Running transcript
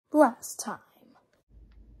Last time.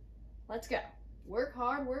 Let's go. Work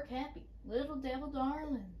hard, work happy. Little devil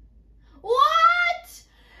darling. What?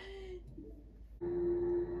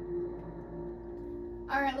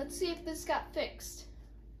 Alright, let's see if this got fixed.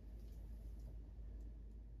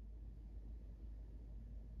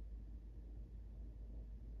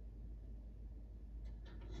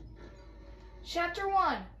 Chapter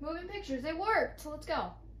 1, moving pictures. It worked. So let's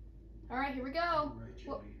go. Alright, here we go. All right,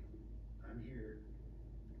 Joey. I'm here.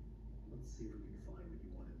 Let's see if we can find what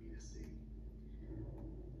you wanted me to see.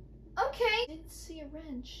 Okay. I didn't see a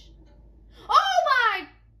wrench. Oh my!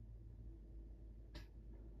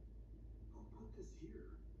 I'll put this here.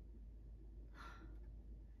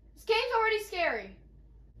 This game's already scary.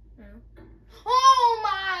 Oh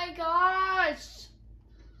my gosh!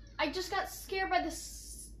 I just got scared by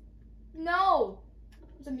this. No!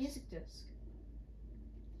 It's a music disc.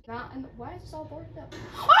 Not in the, why is this all boarded up?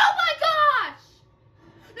 Oh my gosh!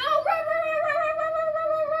 No! Run!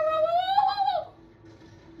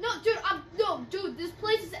 No, dude, no, dude, this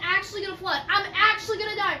place is actually gonna flood. I'm actually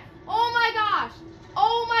gonna die. Oh my gosh!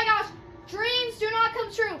 Oh my gosh! Dreams do not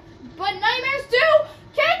come true, but nightmares do!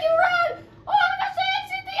 Can you run? Oh my gosh,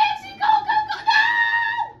 the exit, go, go, go, no!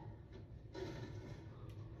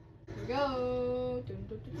 Here we go. Dun,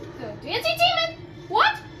 dun, dun, dun, dun. Dancing demon!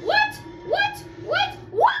 What?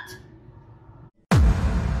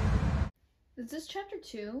 Is this chapter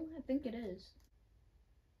 2? I think it is.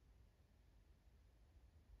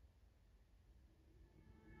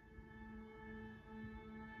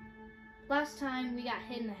 Last time we got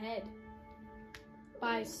hit in the head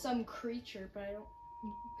by some creature, but I don't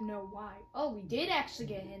know why. Oh, we did actually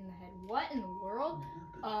get hit in the head. What in the world?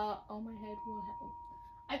 Oh my head, what happened?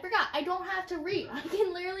 I forgot, I don't have to read. I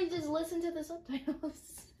can literally just listen to the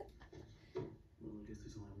subtitles. Well, I guess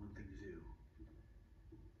there's only one thing to do.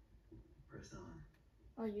 Press on.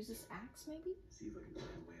 I'll use this axe, maybe? See if I can find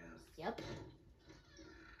a way out. Yep.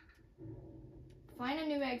 Find a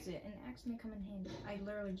new exit. An axe may come in handy. I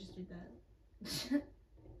literally just did that.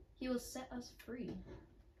 He will set us free.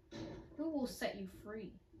 Who will set you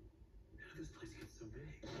free? How did this place get so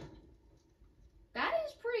big? That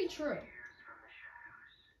is pretty true.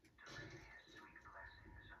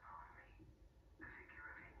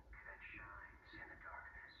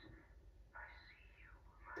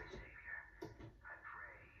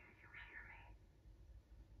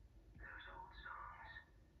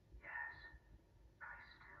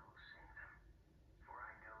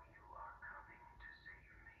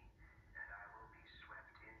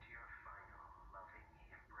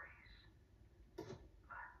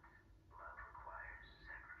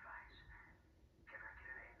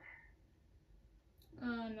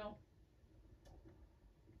 No.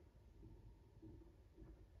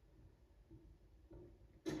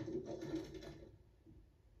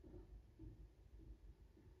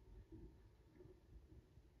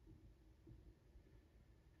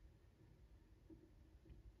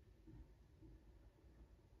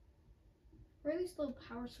 Where are these little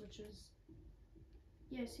power switches?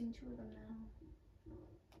 Yeah, I've seen 2 of them now.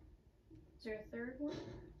 Is there a 3rd one?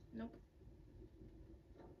 Nope.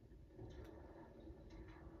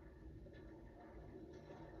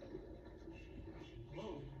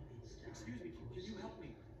 Hello? Excuse me, can you help me?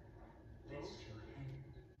 Hello?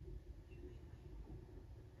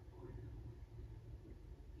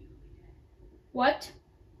 What?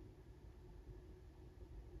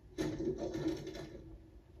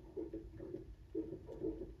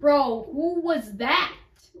 Bro, who was that?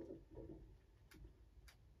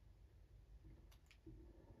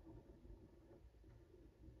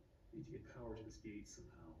 Need to get power to this gate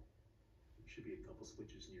somehow. There should be a couple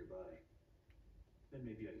switches nearby. Then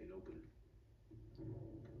maybe I can open it.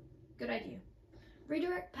 Good idea.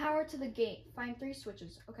 Redirect power to the gate. Find 3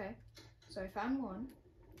 switches. Okay. So I found 1.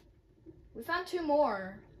 We found 2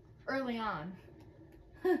 more early on.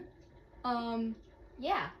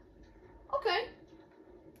 Yeah. Okay.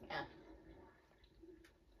 Yeah.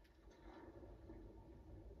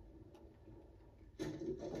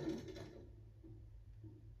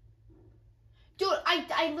 Dude,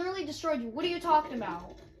 I literally destroyed you. What are you talking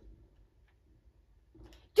about?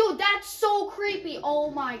 Dude, that's so creepy. Oh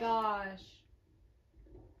my gosh.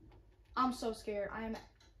 I'm so scared. I am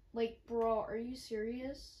like, bro, are you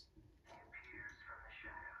serious?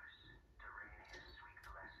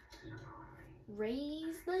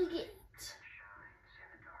 Raise the gate.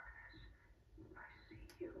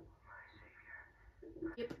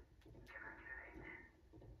 Yep.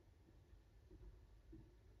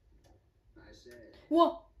 I said,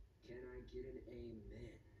 What? can I get an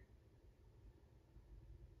amen?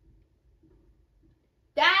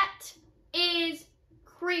 That is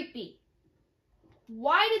creepy.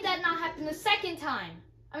 Why did that not happen the second time?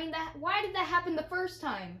 I mean, why did that happen the first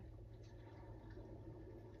time?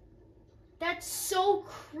 That's so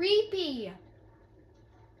creepy.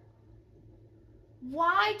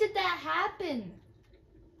 Why did that happen?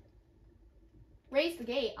 Raise the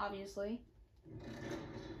gate, obviously.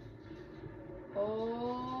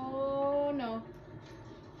 Oh no.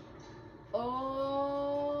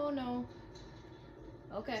 Oh no.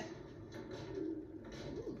 Okay.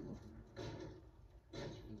 Ooh.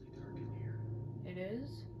 It's really dark in here. It is?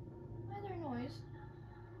 Why is there noise?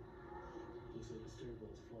 Looks like the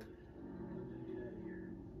stairwell's flooded. I'm gonna get out of here.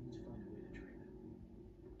 Let's find a way to drain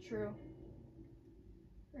it. True.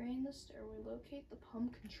 Drain the stairway. Locate the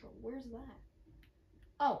pump control. Where's that?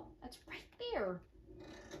 Oh, that's right there.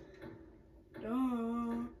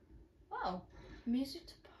 Duh. Oh, music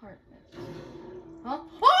department. Huh?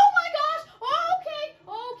 Oh my gosh! Oh,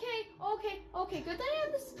 okay. Good that I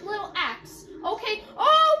have this little axe. Okay.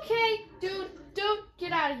 Dude,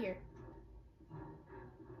 get out of here.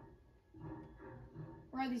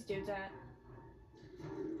 Where are these dudes at?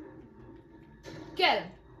 Get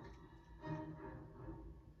him.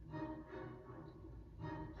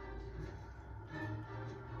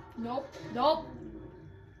 Nope.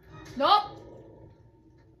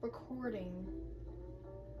 Recording.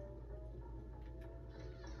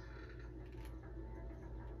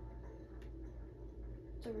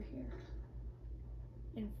 It's over here.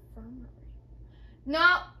 Infirmary.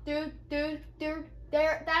 No, dude.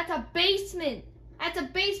 There. That's a basement. That's a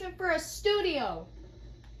basement for a studio.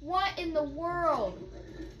 What in the world?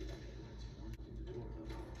 The door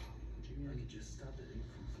though. Maybe I could just stop that ink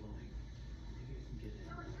from flowing. Maybe I can get in.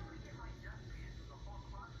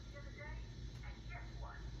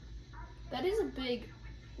 That is a big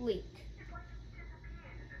leak.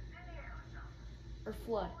 Or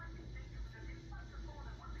flood.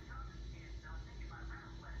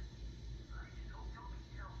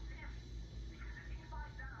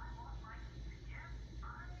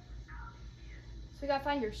 So we gotta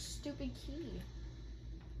find your stupid key.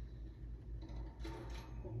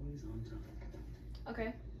 Always on time.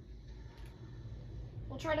 Okay.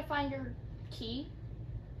 We'll try to find your key.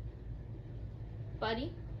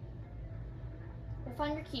 Buddy. We'll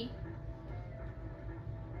find your key.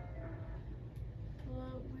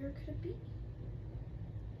 Where could it be?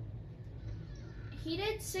 He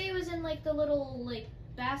did say it was in like the little like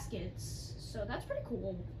baskets, so that's pretty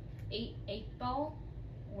cool. Eight ball,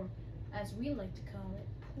 or as we like to call it,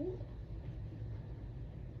 pool.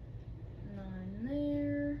 None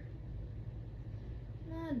there.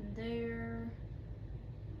 None there.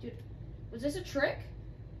 Dude, was this a trick?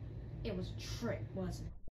 It was a trick, wasn't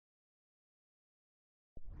it?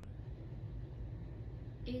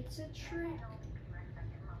 It's a trick.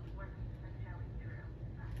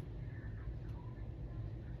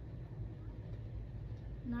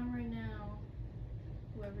 Not right now,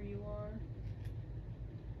 whoever you are.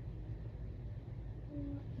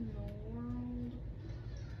 What in the world?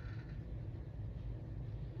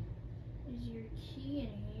 Is your key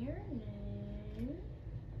in here? No.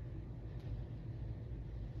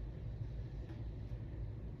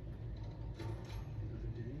 Another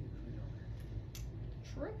day, another dollar.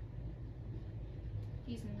 True.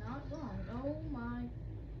 He's not wrong. Oh my.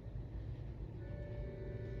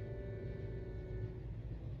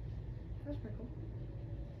 That's pretty cool.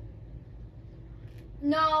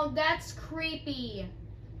 No, that's creepy.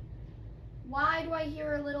 Why do I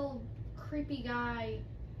hear a little creepy guy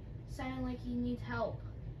sounding like he needs help?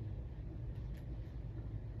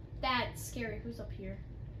 That's scary. Who's up here?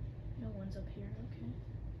 No one's up here. Okay.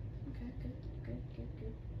 Okay,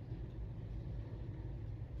 good.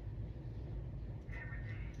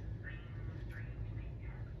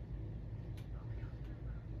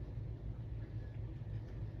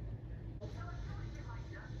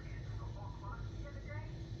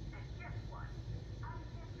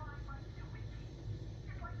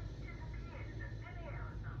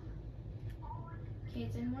 Okay,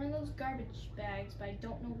 it's in one of those garbage bags, but I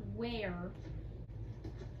don't know where.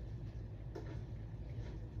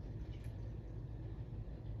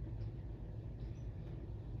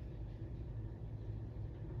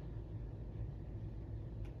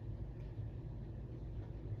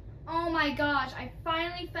 Oh my gosh, I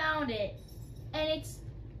finally found it.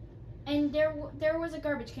 And there was a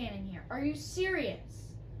garbage can in here. Are you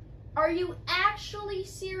serious? Are you actually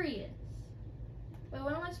serious? Wait,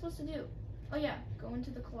 what am I supposed to do? Oh yeah, go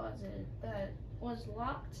into the closet that was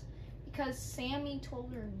locked because Sammy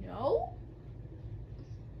told her no?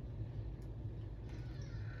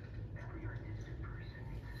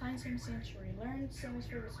 Find some sanctuary. Learn Sammy's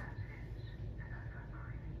favorite song.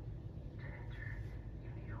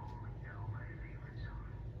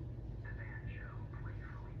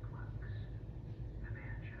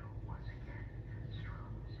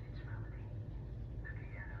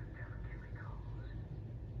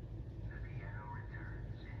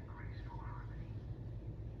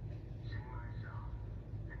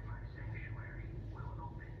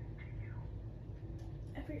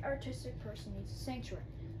 Every artistic person needs a sanctuary.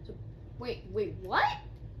 So, wait, what?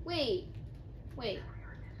 Wait.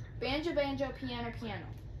 Banjo, banjo, piano, piano.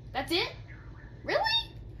 That's it? Really?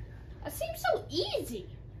 That seems so easy.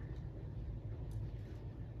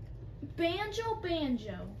 Banjo,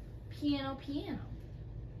 banjo, piano, piano.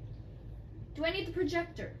 Do I need the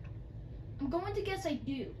projector? I'm going to guess I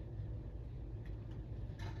do.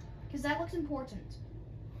 Because that looks important.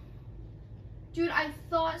 Dude, I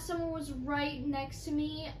thought someone was right next to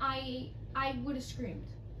me. I would have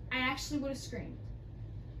screamed. I actually would have screamed.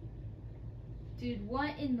 Dude,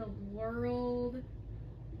 what in the world?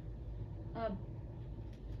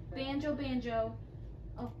 Banjo, banjo.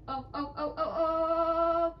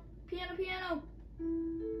 Oh. Piano, piano.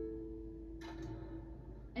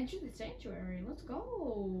 Enter the sanctuary. Let's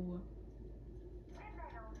go.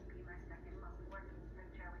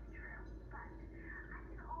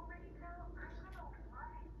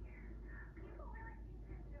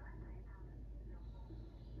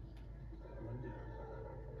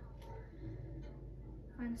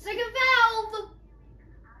 Find the second valve.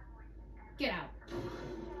 Get out.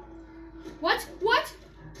 What?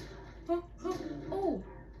 Oh.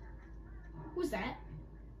 Who's that?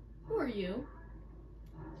 Who are you?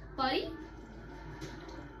 Buddy?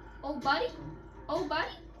 Oh, buddy? Oh,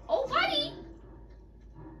 buddy? Oh, buddy!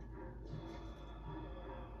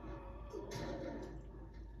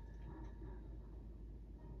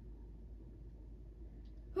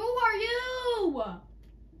 Who are you?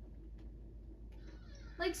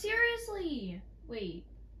 Like, seriously. Wait,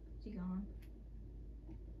 is he gone?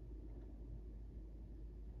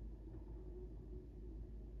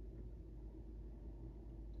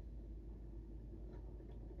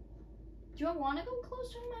 Do I want to go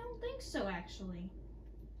closer to him? I don't think so, actually.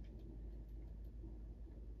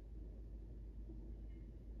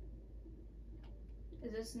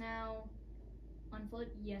 Is this now unflooded?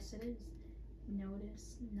 Yes, it is.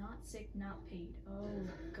 Notice, not sick, not paid. Oh,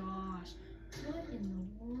 gosh. What in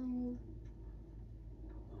the world?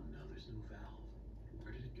 Oh no, there's no valve.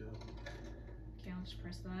 Where did it go? Okay, I'll just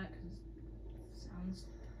press that because it sounds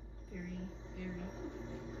very...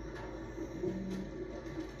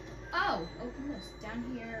 Oh, open this. Down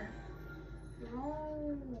here.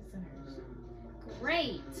 Roll thinners.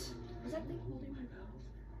 Great. Is that thing holding my valve?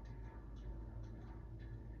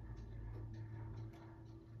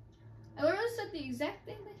 I literally said the exact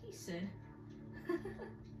thing that he said.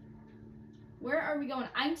 Where are we going?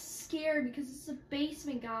 I'm scared because this is a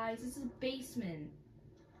basement, guys. This is a basement.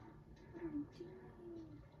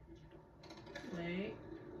 Wait.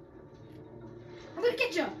 I'm gonna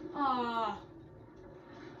get you! Aww.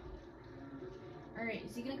 Alright,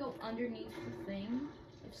 is he gonna go underneath the thing?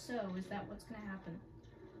 If so, is that what's gonna happen?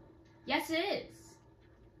 Yes, it is!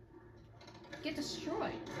 Get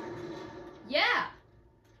destroyed. Yeah!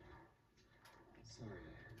 Sorry I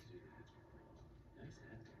had to do that. Nice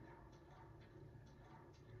acting.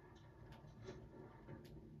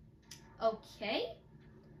 Okay.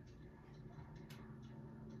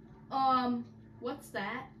 What's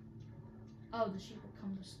that? Oh, the sheep will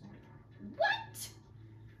come to slaughter. What?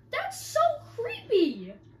 That's so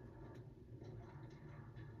creepy!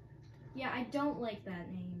 Yeah, I don't like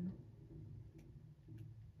that name.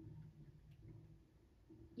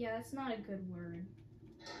 Yeah, that's not a good word.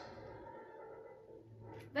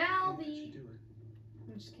 Valvey!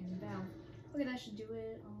 I'm just kidding, Valve. Okay, that should do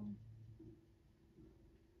it.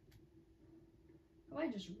 How do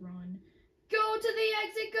I just run? Go to the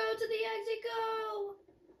exit, go to the exit, go!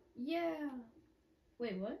 Yeah.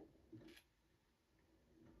 Wait, what?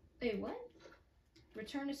 Wait, what?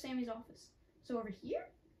 Return to Sammy's office. So over here?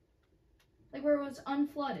 Like where it was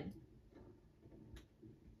unflooded.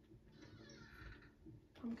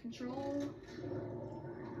 Pump control.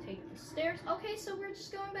 Take the stairs. Okay, so we're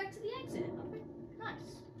just going back to the exit. Okay,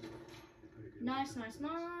 nice. Nice.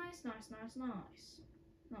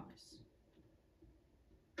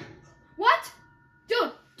 What? Dude,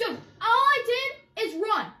 all I did is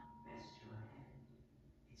run.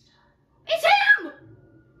 It's him!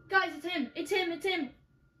 Guys, it's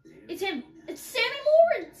him. It's Sammy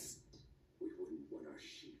Lawrence. We wouldn't want our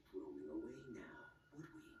sheep roaming away now, would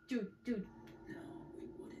we? Dude. No, we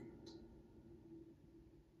wouldn't.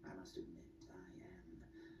 I must admit, I am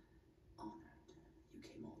honored you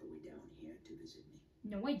came all the way down here to visit me.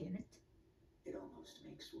 No, I didn't. It almost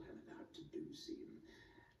makes what I'm about to do seem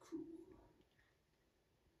cruel.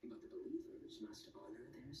 But the believers must honor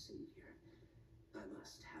their savior. I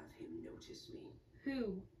must have him notice me.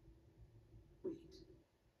 Who? Wait,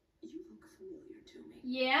 you look familiar to me.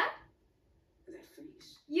 Yeah? That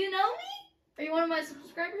face. You know me? Are you one of my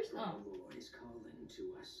subscribers? The Oh. Lord is calling to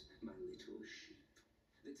us, my little sheep.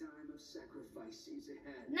 The time of sacrifice is at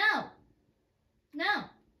hand. No. No.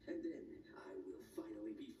 And then I will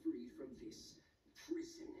finally be freed from this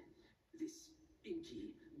prison, this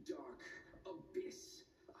inky, dark abyss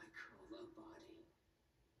I call a body.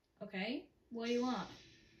 Okay. What do you want?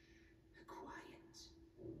 Quiet.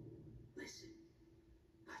 Listen.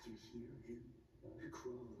 I can hear him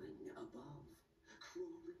crawling above.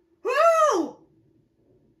 Crawling. Who?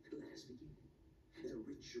 Let us begin. The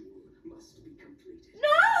ritual must be completed.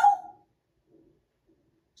 No!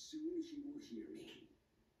 Soon he will hear me.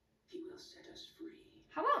 He will set us free.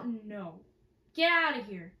 How about no? Get out of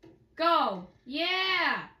here. Go.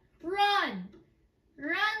 Yeah. Run.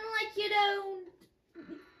 Run like you don't.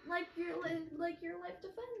 Like your life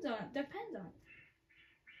depends on it.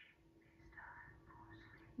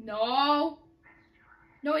 No.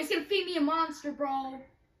 No, he's gonna feed me a monster, bro.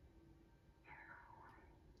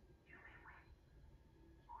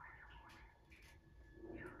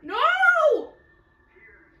 No!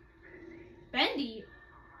 Bendy?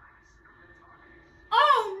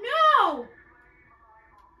 Oh, no!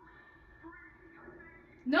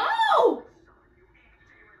 No!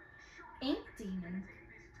 Ink demon.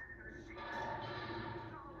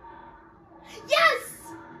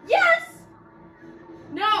 Yes! Yes!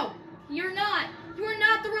 No! You're not. You are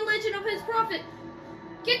not the religion of his prophet.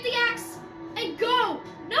 Get the axe and go!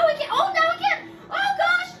 No, we can't. Oh, no, we can't! Oh,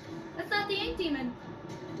 gosh! That's not the ink demon.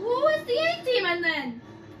 Who is the ink demon then?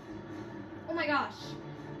 Oh my gosh.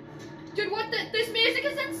 Dude, what the? This music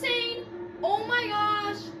is insane. Oh my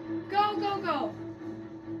gosh. Go, go, go.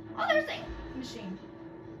 Oh, there's the ink machine.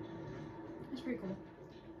 That's pretty cool.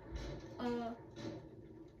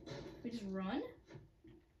 We just run?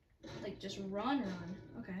 Like, just run.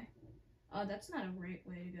 Okay. That's not a great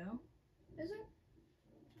way to go. Is it?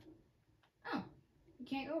 Oh. We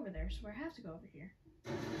can't go over there, so we have to go over here.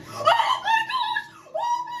 Oh!